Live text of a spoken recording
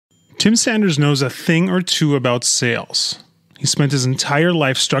Tim Sanders knows a thing or two about sales. He spent his entire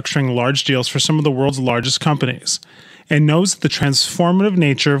life structuring large deals for some of the world's largest companies, and knows the transformative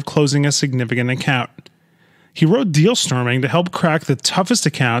nature of closing a significant account. He wrote Dealstorming to help crack the toughest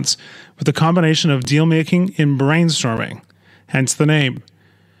accounts with a combination of deal-making and brainstorming, hence the name.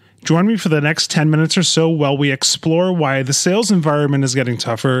 Join me for the next 10 minutes or so while we explore why the sales environment is getting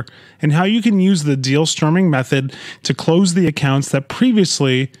tougher and how you can use the Dealstorming method to close the accounts that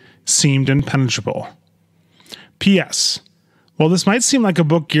previously seemed impenetrable. P.S. While this might seem like a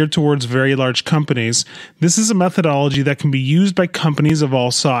book geared towards very large companies, this is a methodology that can be used by companies of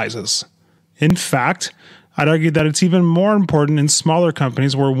all sizes. In fact, I'd argue that it's even more important in smaller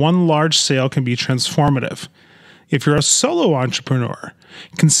companies where one large sale can be transformative. If you're a solo entrepreneur,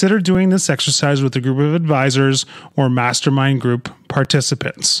 consider doing this exercise with a group of advisors or mastermind group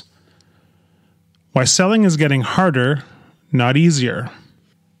participants. Why selling is getting harder, not easier.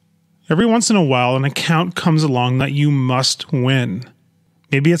 Every once in a while, an account comes along that you must win.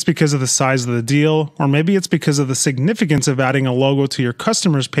 Maybe it's because of the size of the deal, or maybe it's because of the significance of adding a logo to your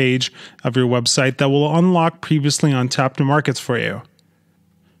customers page of your website that will unlock previously untapped markets for you.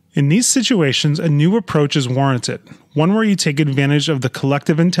 In these situations, a new approach is warranted, one where you take advantage of the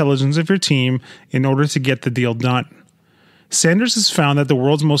collective intelligence of your team in order to get the deal done. Sanders has found that the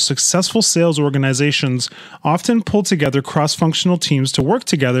world's most successful sales organizations often pull together cross-functional teams to work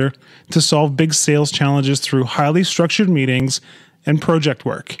together to solve big sales challenges through highly structured meetings and project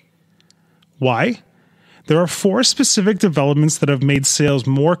work. Why? There are 4 specific developments that have made sales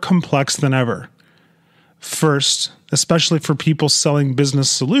more complex than ever. First, especially for people selling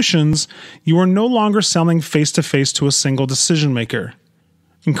business solutions, you are no longer selling face-to-face to a single decision maker.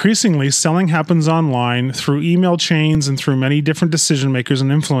 Increasingly, selling happens online through email chains and through many different decision makers and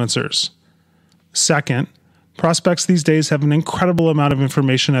influencers. Second, prospects these days have an incredible amount of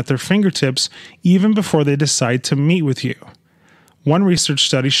information at their fingertips even before they decide to meet with you. One research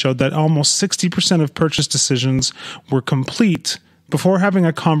study showed that almost 60% of purchase decisions were complete before having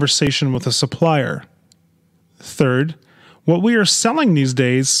a conversation with a supplier. Third, what we are selling these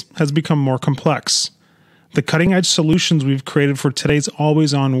days has become more complex. The cutting-edge solutions we've created for today's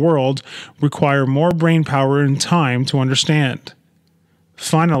always-on world require more brain power and time to understand.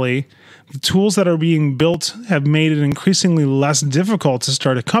 Finally, the tools that are being built have made it increasingly less difficult to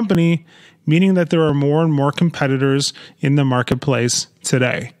start a company, meaning that there are more and more competitors in the marketplace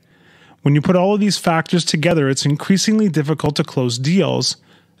today. When you put all of these factors together, it's increasingly difficult to close deals,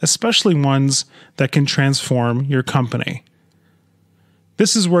 especially ones that can transform your company.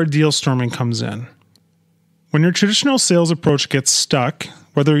 This is where Dealstorming comes in. When your traditional sales approach gets stuck,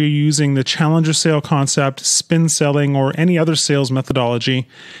 whether you're using the challenger sale concept, spin selling, or any other sales methodology,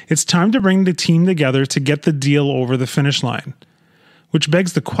 it's time to bring the team together to get the deal over the finish line. Which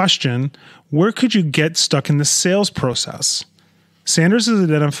begs the question, where could you get stuck in the sales process? Sanders has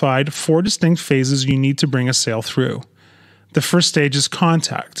identified 4 distinct phases you need to bring a sale through. The first stage is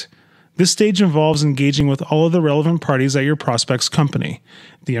contact. This stage involves engaging with all of the relevant parties at your prospect's company,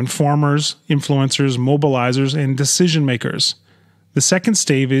 the informers, influencers, mobilizers, and decision makers. The second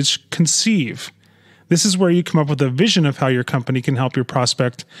stage is conceive. This is where you come up with a vision of how your company can help your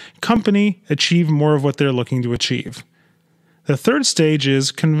prospect company achieve more of what they're looking to achieve. The third stage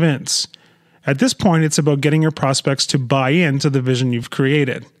is convince. At this point, it's about getting your prospects to buy into the vision you've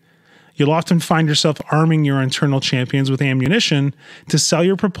created. You'll often find yourself arming your internal champions with ammunition to sell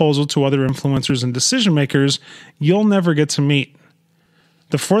your proposal to other influencers and decision makers you'll never get to meet.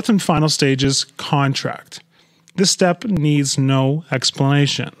 The fourth and final stage is contract. This step needs no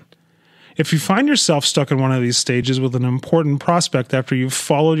explanation. If you find yourself stuck in one of these stages with an important prospect after you've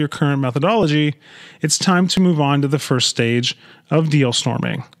followed your current methodology, it's time to move on to the first stage of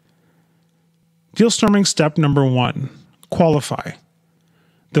Dealstorming. Dealstorming step number 1, qualify.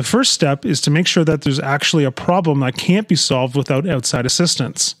 The first step is to make sure that there's actually a problem that can't be solved without outside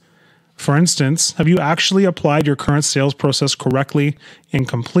assistance. For instance, have you actually applied your current sales process correctly and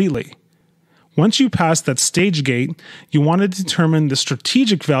completely? Once you pass that stage gate, you want to determine the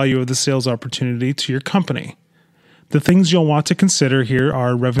strategic value of the sales opportunity to your company. The things you'll want to consider here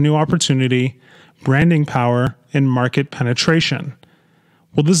are revenue opportunity, branding power, and market penetration.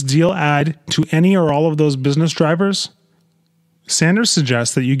 Will this deal add to any or all of those business drivers? Sanders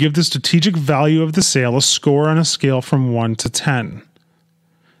suggests that you give the strategic value of the sale a score on a scale from 1 to 10.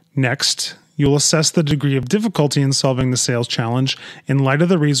 Next, you'll assess the degree of difficulty in solving the sales challenge in light of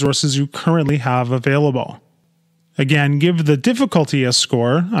the resources you currently have available. Again, give the difficulty a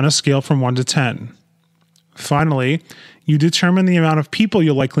score on a scale from 1 to 10. Finally, you determine the amount of people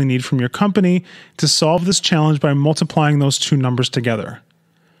you'll likely need from your company to solve this challenge by multiplying those two numbers together.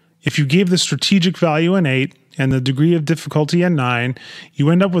 If you gave the strategic value an 8 and the degree of difficulty a 9, you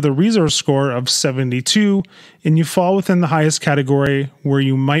end up with a resource score of 72, and you fall within the highest category where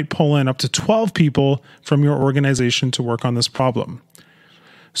you might pull in up to 12 people from your organization to work on this problem.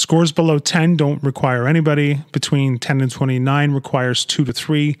 Scores below 10 don't require anybody. Between 10 and 29 requires 2 to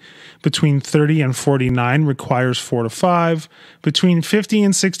 3. Between 30 and 49 requires 4 to 5. Between 50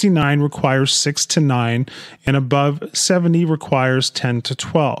 and 69 requires 6 to 9. And above 70 requires 10 to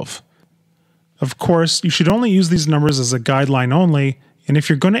 12. Of course, you should only use these numbers as a guideline only. And if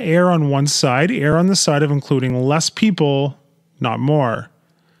you're going to err on one side, err on the side of including less people, not more.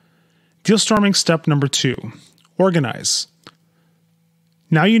 Dealstorming step number 2. Organize.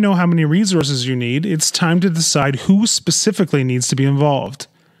 Now you know how many resources you need, it's time to decide who specifically needs to be involved.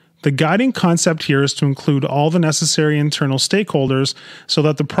 The guiding concept here is to include all the necessary internal stakeholders so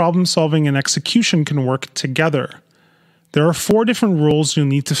that the problem solving and execution can work together. There are 4 different roles you'll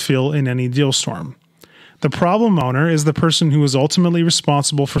need to fill in any Dealstorm. The problem owner is the person who is ultimately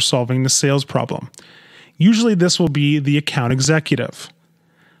responsible for solving the sales problem. Usually this will be the account executive.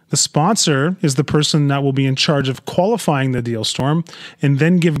 The sponsor is the person that will be in charge of qualifying the Dealstorm and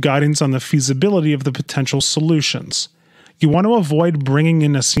then give guidance on the feasibility of the potential solutions. You want to avoid bringing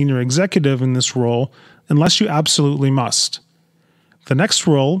in a senior executive in this role unless you absolutely must. The next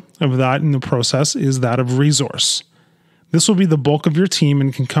role of that in the process is that of resource. This will be the bulk of your team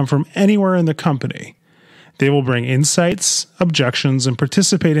and can come from anywhere in the company. They will bring insights, objections, and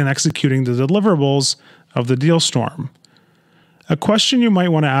participate in executing the deliverables of the Dealstorm. A question you might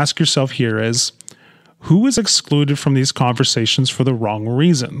want to ask yourself here is, who is excluded from these conversations for the wrong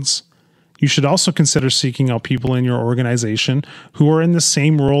reasons? You should also consider seeking out people in your organization who are in the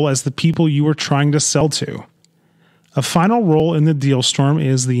same role as the people you are trying to sell to. A final role in the Dealstorm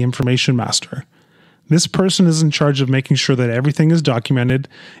is the information master. This person is in charge of making sure that everything is documented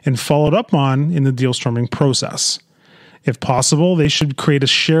and followed up on in the Dealstorming process. If possible, they should create a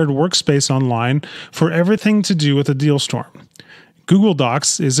shared workspace online for everything to do with the Dealstorm. Google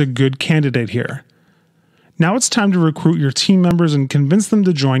Docs is a good candidate here. Now it's time to recruit your team members and convince them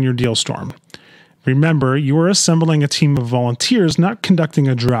to join your Dealstorm. Remember, you are assembling a team of volunteers, not conducting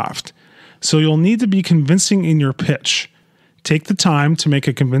a draft. So you'll need to be convincing in your pitch. Take the time to make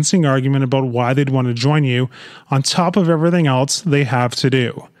a convincing argument about why they'd want to join you on top of everything else they have to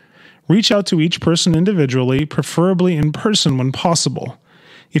do. Reach out to each person individually, preferably in person when possible.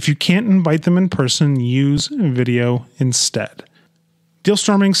 If you can't invite them in person, use video instead.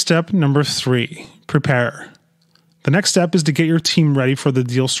 Dealstorming step number 3, prepare. The next step is to get your team ready for the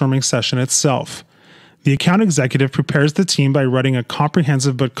Dealstorming session itself. The account executive prepares the team by writing a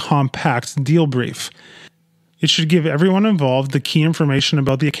comprehensive but compact deal brief. It should give everyone involved the key information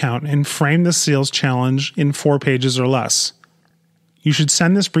about the account and frame the sales challenge in 4 pages or less. You should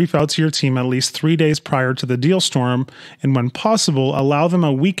send this brief out to your team at least 3 days prior to the Dealstorm, and when possible, allow them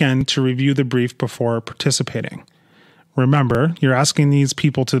a weekend to review the brief before participating. Remember, you're asking these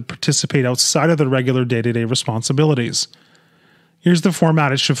people to participate outside of their regular day-to-day responsibilities. Here's the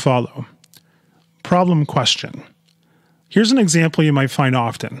format it should follow. Problem question. Here's an example you might find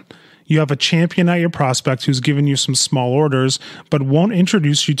often. You have a champion at your prospect who's given you some small orders, but won't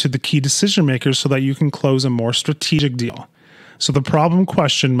introduce you to the key decision makers so that you can close a more strategic deal. So the problem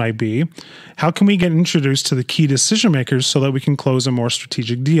question might be, how can we get introduced to the key decision makers so that we can close a more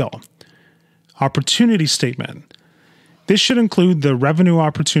strategic deal? Opportunity statement. This should include the revenue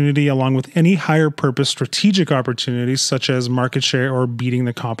opportunity along with any higher purpose strategic opportunities such as market share or beating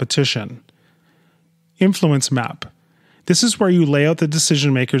the competition. Influence map. This is where you lay out the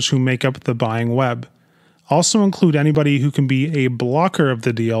decision makers who make up the buying web. Also include anybody who can be a blocker of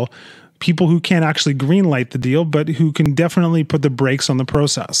the deal, people who can't actually greenlight the deal but who can definitely put the brakes on the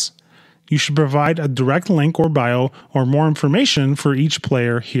process. You should provide a direct link or bio or more information for each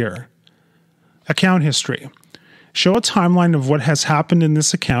player here. Account history. Show a timeline of what has happened in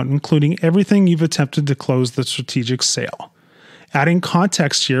this account, including everything you've attempted to close the strategic sale. Adding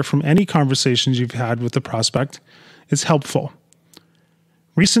context here from any conversations you've had with the prospect is helpful.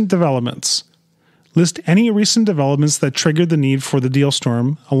 Recent developments. List any recent developments that triggered the need for the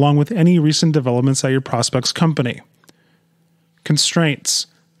Dealstorm, along with any recent developments at your prospect's company. Constraints.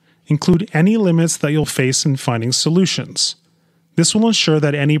 Include any limits that you'll face in finding solutions. This will ensure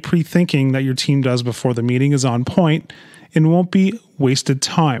that any pre-thinking that your team does before the meeting is on point and won't be wasted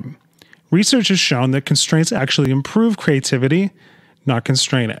time. Research has shown that constraints actually improve creativity, not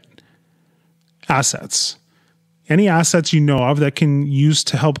constrain it. Assets. Any assets you know of that can use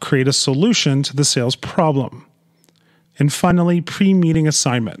to help create a solution to the sales problem. And finally, pre-meeting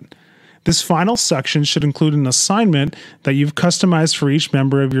assignment. This final section should include an assignment that you've customized for each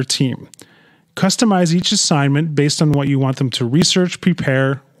member of your team. Customize each assignment based on what you want them to research,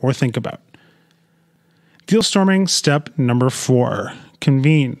 prepare, or think about. Dealstorming step number 4,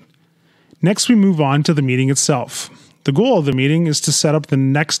 convene. Next, we move on to the meeting itself. The goal of the meeting is to set up the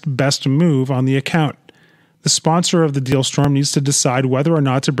next best move on the account. The sponsor of the Dealstorm needs to decide whether or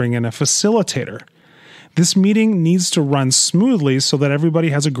not to bring in a facilitator. This meeting needs to run smoothly so that everybody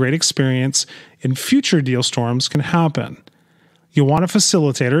has a great experience and future Dealstorms can happen. You'll want a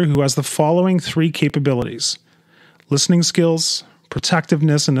facilitator who has the following 3 capabilities: listening skills,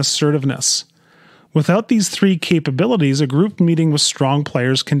 protectiveness, and assertiveness. Without these 3 capabilities, a group meeting with strong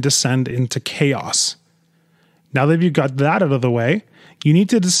players can descend into chaos. Now that you've got that out of the way, you need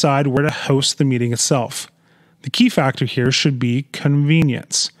to decide where to host the meeting itself. The key factor here should be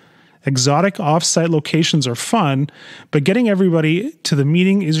convenience. Exotic off-site locations are fun, but getting everybody to the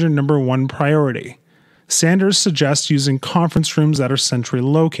meeting is your number 1 priority. Sanders suggests using conference rooms that are centrally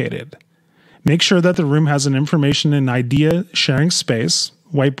located. Make sure that the room has an information and idea sharing space,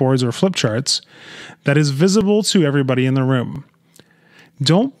 whiteboards or flip charts, that is visible to everybody in the room.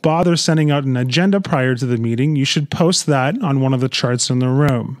 Don't bother sending out an agenda prior to the meeting. You should post that on one of the charts in the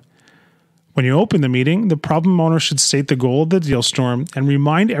room. When you open the meeting, the problem owner should state the goal of the Dealstorm and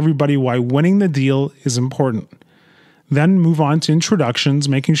remind everybody why winning the deal is important. Then move on to introductions,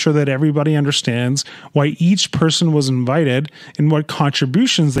 making sure that everybody understands why each person was invited and what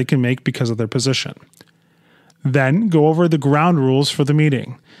contributions they can make because of their position. Then go over the ground rules for the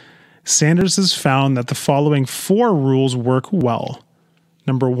meeting. Sanders has found that the following 4 rules work well.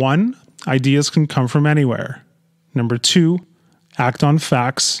 Number 1, ideas can come from anywhere. Number 2, act on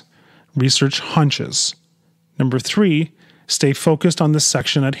facts, research hunches. Number 3, stay focused on the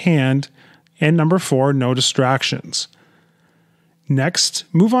section at hand. And number 4, no distractions. Next,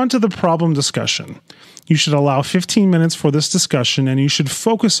 move on to the problem discussion. You should allow 15 minutes for this discussion, and you should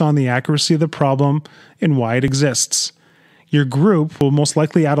focus on the accuracy of the problem and why it exists. Your group will most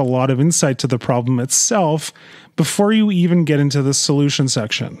likely add a lot of insight to the problem itself before you even get into the solution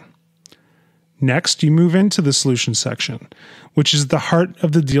section. Next, you move into the solution section, which is the heart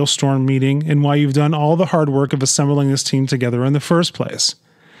of the Dealstorm meeting and why you've done all the hard work of assembling this team together in the first place.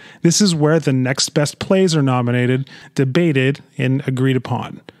 This is where the next best plays are nominated, debated, and agreed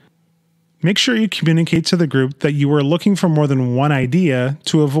upon. Make sure you communicate to the group that you are looking for more than one idea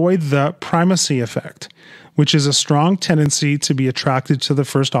to avoid the primacy effect, which is a strong tendency to be attracted to the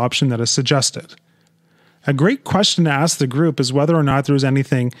first option that is suggested. A great question to ask the group is whether or not there is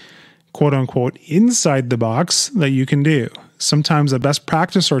anything quote-unquote inside the box that you can do. Sometimes a best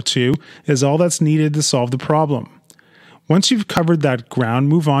practice or 2 is all that's needed to solve the problem. Once you've covered that ground,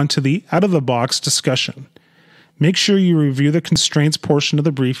 move on to the out-of-the-box discussion. Make sure you review the constraints portion of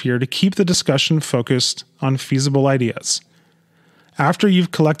the brief here to keep the discussion focused on feasible ideas. After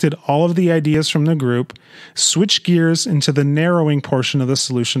you've collected all of the ideas from the group, switch gears into the narrowing portion of the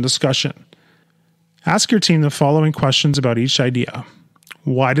solution discussion. Ask your team the following questions about each idea.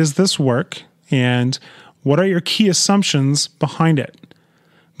 Why does this work? And what are your key assumptions behind it?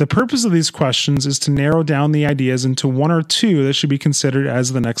 The purpose of these questions is to narrow down the ideas into 1 or 2 that should be considered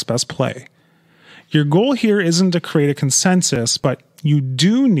as the next best play. Your goal here isn't to create a consensus, but you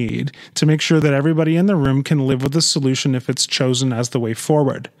do need to make sure that everybody in the room can live with the solution if it's chosen as the way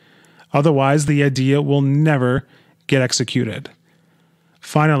forward. Otherwise, the idea will never get executed.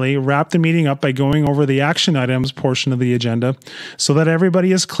 Finally, wrap the meeting up by going over the action items portion of the agenda so that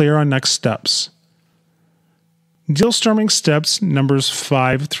everybody is clear on next steps. Dealstorming steps numbers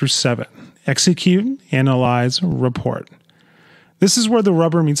 5 through 7. Execute, analyze, report. This is where the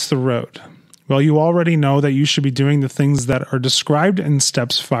rubber meets the road. While you already know that you should be doing the things that are described in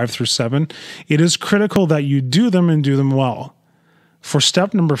steps 5 through 7, it is critical that you do them and do them well. For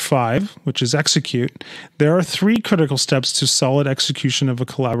step number 5, which is execute, there are 3 critical steps to solid execution of a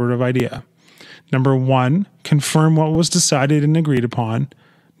collaborative idea. Number 1, confirm what was decided and agreed upon.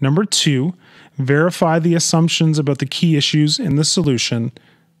 Number 2, verify the assumptions about the key issues in the solution.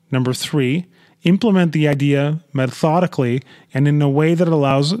 Number 3, implement the idea methodically and in a way that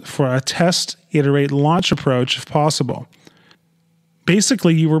allows for a test, iterate, launch approach if possible.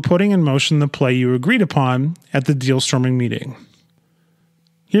 Basically, you were putting in motion the play you agreed upon at the Dealstorming meeting.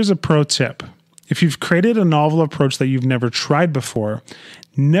 Here's a pro tip. If you've created a novel approach that you've never tried before,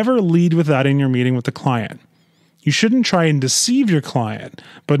 never lead with that in your meeting with the client. You shouldn't try and deceive your client,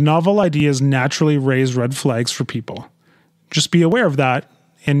 but novel ideas naturally raise red flags for people. Just be aware of that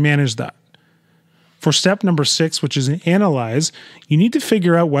and manage that. For step number 6, which is analyze, you need to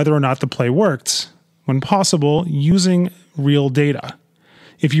figure out whether or not the play worked, when possible, using real data.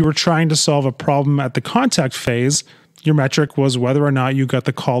 If you were trying to solve a problem at the contact phase, your metric was whether or not you got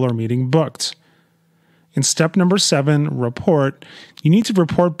the call or meeting booked. In step number 7, report, you need to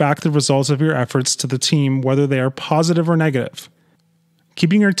report back the results of your efforts to the team, whether they are positive or negative.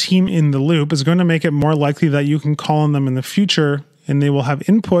 Keeping your team in the loop is going to make it more likely that you can call on them in the future, and they will have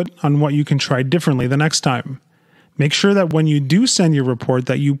input on what you can try differently the next time. Make sure that when you do send your report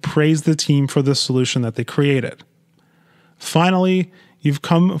that you praise the team for the solution that they created. Finally, you've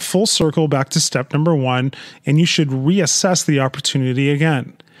come full circle back to step number 1, and you should reassess the opportunity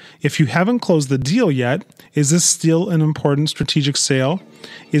again. If you haven't closed the deal yet, is this still an important strategic sale?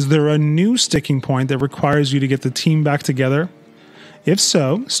 Is there a new sticking point that requires you to get the team back together? If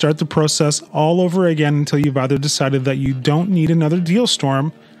so, start the process all over again until you've either decided that you don't need another deal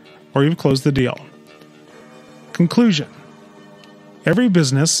storm or you've closed the deal. Conclusion. Every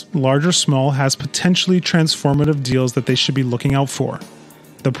business, large or small, has potentially transformative deals that they should be looking out for.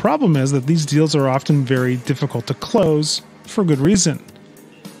 The problem is that these deals are often very difficult to close for good reason.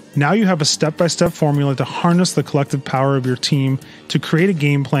 Now you have a step-by-step formula to harness the collective power of your team to create a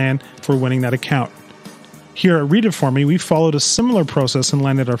game plan for winning that account. Here at Read It For Me, we followed a similar process and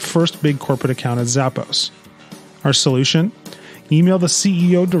landed our first big corporate account at Zappos. Our solution? Email the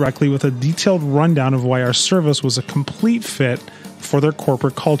CEO directly with a detailed rundown of why our service was a complete fit for their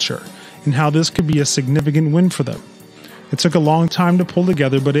corporate culture and how this could be a significant win for them. It took a long time to pull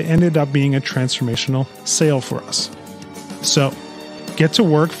together, but it ended up being a transformational sale for us. So, get to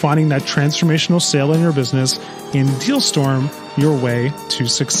work finding that transformational sale in your business and Dealstorm your way to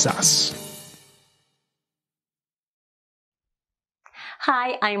success.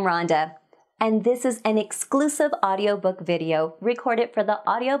 Hi, I'm Rhonda, and this is an exclusive audiobook video recorded for the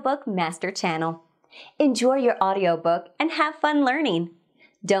Audiobook Master Channel. Enjoy your audiobook and have fun learning.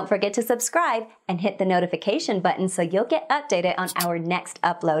 Don't forget to subscribe and hit the notification button so you'll get updated on our next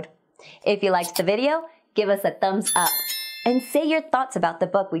upload. If you liked the video, give us a thumbs up and say your thoughts about the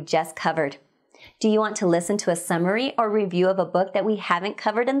book we just covered. Do you want to listen to a summary or review of a book that we haven't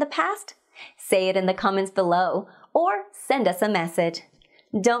covered in the past? Say it in the comments below or send us a message.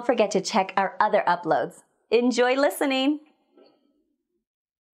 Don't forget to check our other uploads. Enjoy listening!